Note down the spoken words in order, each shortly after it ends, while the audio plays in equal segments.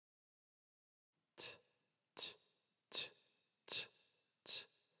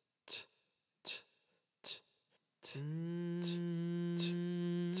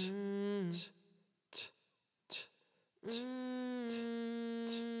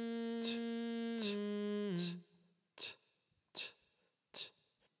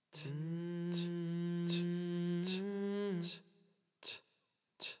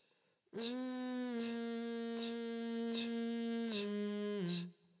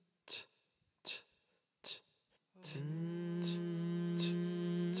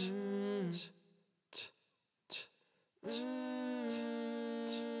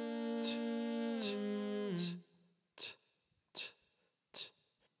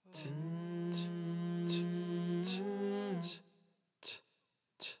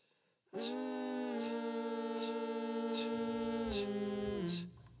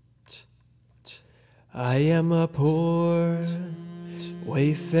I am a poor,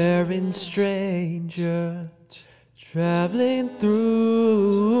 wayfaring stranger, traveling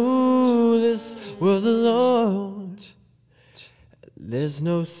through this world alone. There's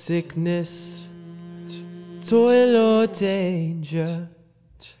no sickness, toil or danger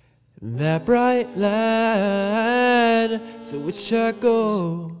in that bright land to which I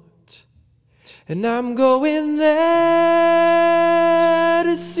go. And I'm going there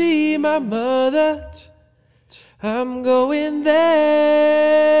to see my mother. I'm going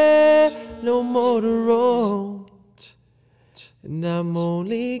there, no more to roam. And I'm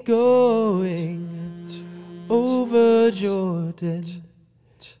only going over Jordan.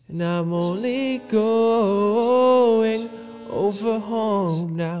 And I'm only going over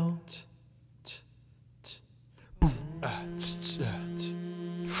home now.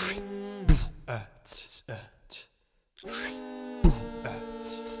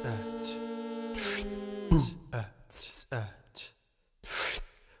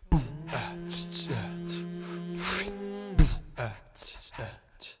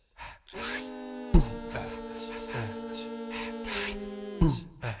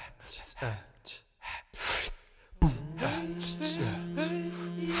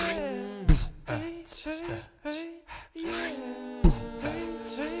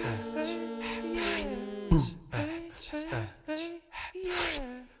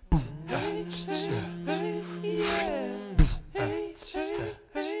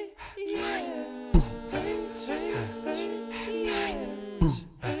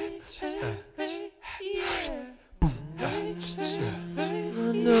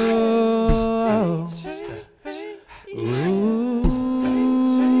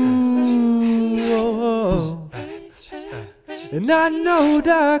 And I know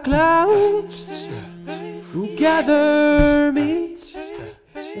dark clouds will gather me,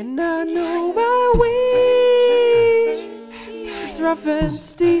 and I know my way is rough and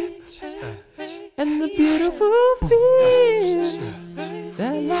steep, and the beautiful fields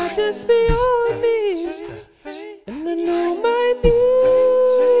that lie just beyond me, and I know my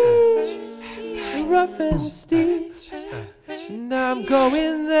knees are rough and steep, and I'm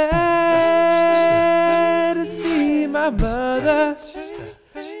going there to see my mother.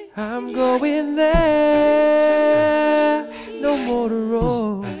 I'm going there, no more to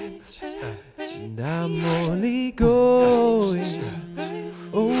roam. And I'm only going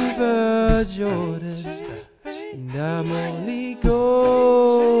over Jordan. And I'm only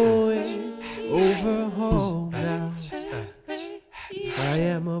going over home now. I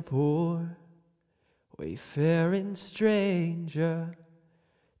am a poor, wayfaring stranger,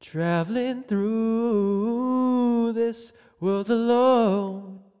 traveling through this world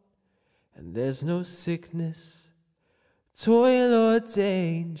alone. And there's no sickness, toil or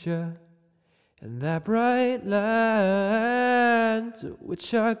danger in that bright land to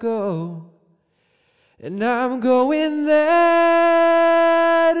which I go. And I'm going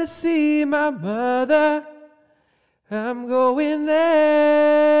there to see my mother. I'm going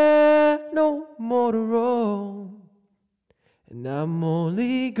there, no more to roam. And I'm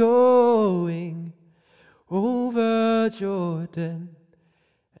only going over Jordan.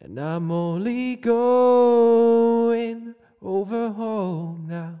 And I'm only going over home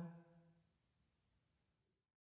now.